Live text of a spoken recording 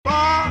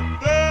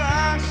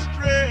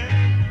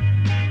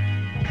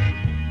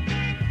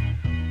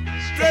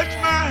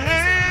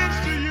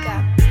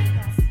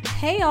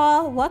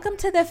y'all, welcome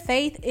to the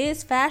Faith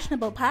is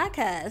Fashionable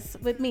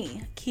podcast with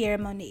me, Kiera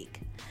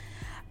Monique.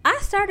 I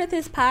started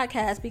this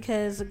podcast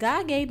because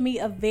God gave me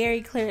a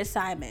very clear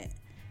assignment,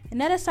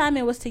 and that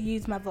assignment was to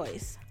use my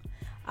voice.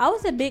 I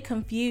was a bit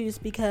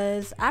confused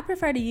because I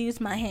prefer to use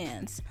my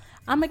hands.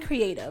 I'm a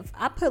creative.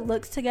 I put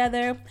looks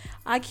together.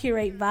 I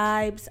curate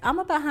vibes. I'm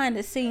a behind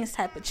the scenes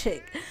type of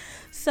chick.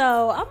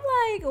 So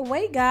I'm like,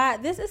 wait,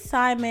 God, this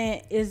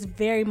assignment is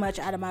very much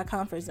out of my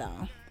comfort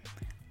zone.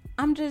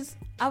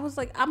 I was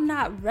like, I'm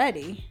not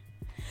ready.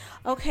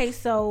 Okay,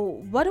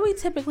 so what do we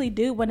typically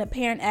do when a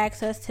parent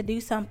asks us to do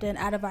something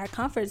out of our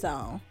comfort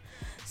zone?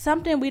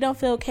 Something we don't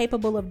feel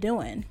capable of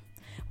doing.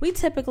 We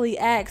typically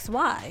ask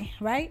why,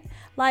 right?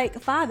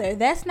 Like, Father,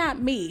 that's not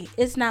me.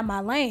 It's not my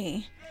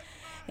lane.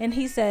 And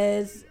he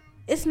says,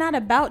 it's not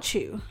about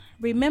you.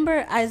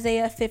 Remember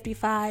Isaiah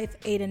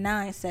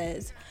 55:8-9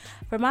 says,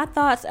 for my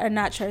thoughts are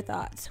not your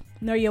thoughts,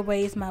 nor your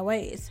ways my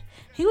ways.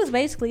 He was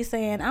basically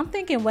saying, I'm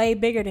thinking way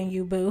bigger than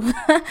you, boo.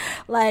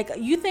 Like,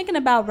 you thinking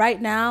about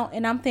right now,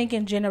 and I'm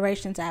thinking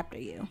generations after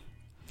you.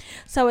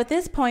 So at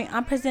this point,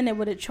 I'm presented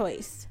with a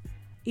choice.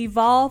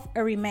 Evolve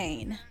or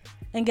remain.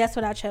 And guess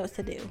what I chose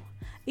to do?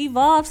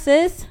 Evolve,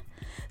 sis.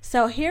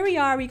 So here we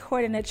are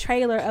recording a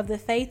trailer of the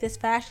Faith is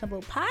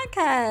Fashionable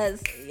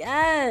podcast.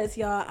 Yes,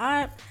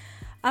 y'all.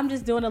 I'm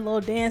just doing a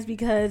little dance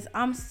because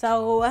I'm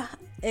so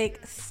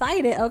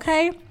excited,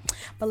 okay?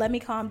 But let me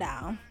calm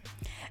down.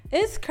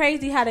 It's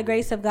crazy how the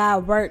grace of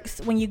God works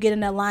when you get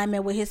in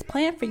alignment with his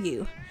plan for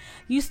you.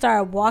 You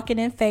start walking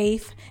in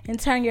faith and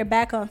turn your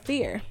back on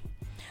fear.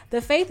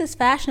 The Faith is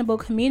Fashionable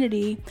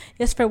community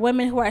is for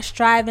women who are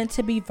striving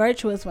to be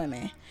virtuous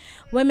women.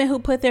 Women who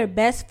put their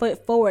best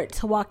foot forward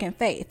to walk in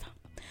faith.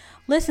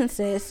 Listen,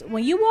 sis,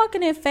 when you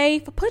walking in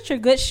faith, put your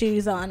good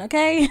shoes on,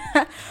 okay?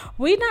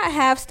 We not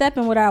half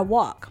stepping with our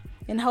walk.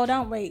 And hold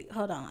on.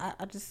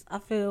 I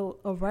feel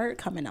a word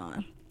coming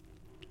on.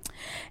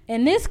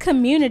 In this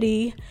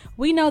community,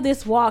 we know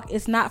this walk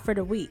is not for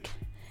the weak.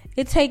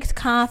 It takes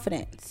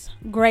confidence,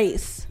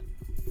 grace,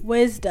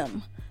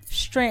 wisdom,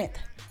 strength,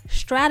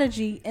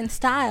 strategy, and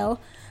style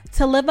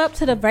to live up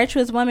to the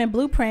virtuous woman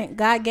blueprint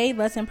God gave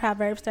us in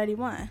Proverbs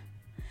 31.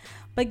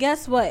 But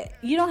guess what?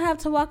 You don't have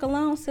to walk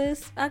alone,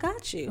 sis. I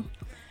got you.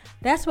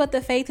 That's what the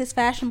Faith is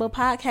Fashionable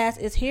podcast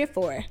is here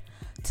for.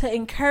 To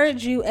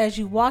encourage you as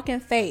you walk in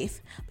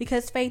faith,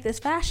 because faith is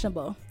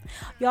fashionable.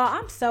 Y'all,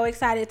 I'm so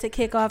excited to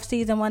kick off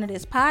season 1 of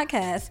this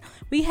podcast.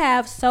 We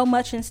have so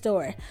much in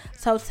store.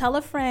 So tell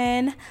a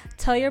friend,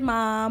 tell your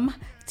mom,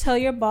 tell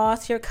your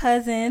boss, your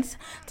cousins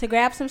to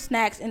grab some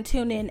snacks and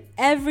tune in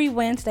every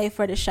Wednesday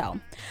for the show.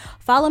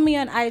 Follow me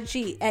on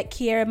IG at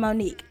Kiera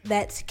Monique.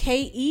 That's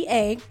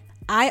KEAIRA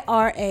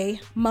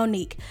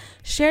Monique.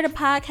 Share the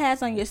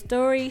podcast on your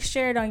story.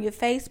 Share it on your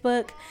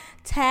Facebook.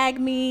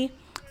 Tag me.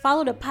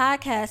 Follow the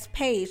podcast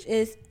page.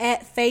 It's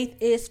at Faith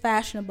is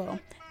Fashionable.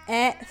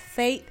 At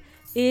Faith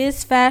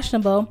is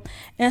Fashionable.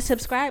 And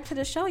subscribe to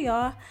the show,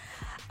 y'all.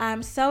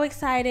 I'm so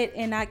excited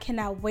and I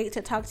cannot wait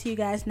to talk to you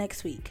guys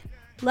next week.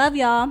 Love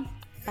y'all.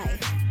 Bye.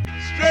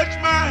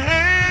 Stretch my